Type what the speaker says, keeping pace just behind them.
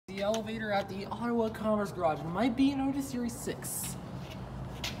the elevator at the Ottawa Commerce Garage. It might be an Otis Series 6.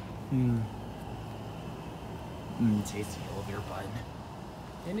 Tasty elevator button.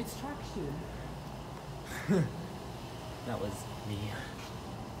 And its traction. That was me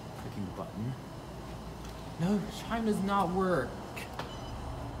clicking the button. No, chime does not work.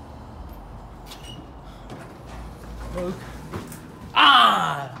 Look.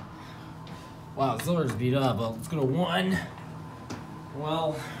 Ah! Wow, Silver's beat up, but let's go to 1.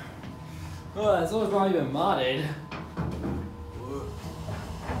 Well, Silver's probably been modded.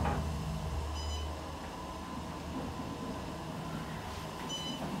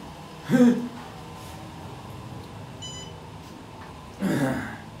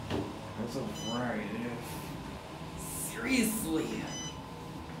 That's so right. Seriously.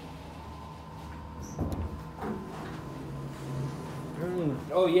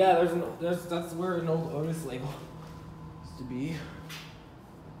 Oh yeah, that's where an old Otis label used to be.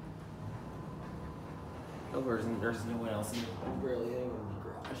 Oh, there's no one else in barely anyone in the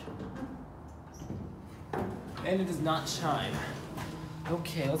garage. And it does not chime.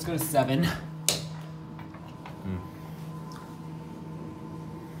 Okay, let's go to 7.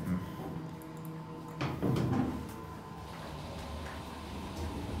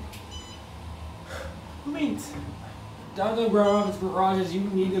 Wait. Down the garages, you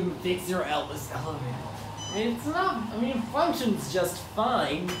need to fix your Elvis elevator. I mean, it's not. I mean, it functions just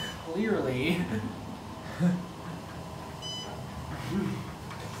fine, clearly.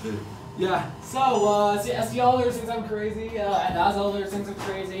 Yeah. So, SE elevator thinks I'm crazy. DAS elevator thinks I'm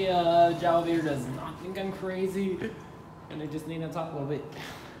crazy. Java elevator does not think I'm crazy. And I just need to talk a little bit.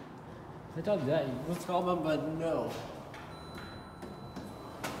 I told you that. Let's call them, but no.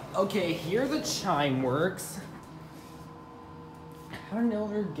 Okay, here the chime works. How did an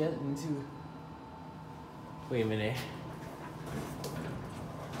elevator get into... Wait a minute.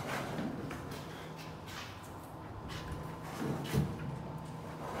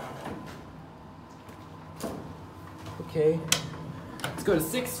 Okay, let's go to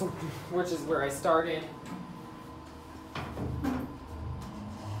 6, which is where I started.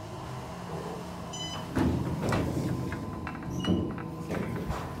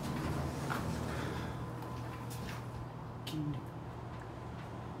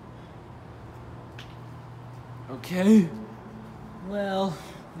 Okay, well,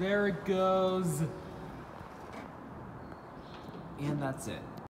 there it goes. And that's it.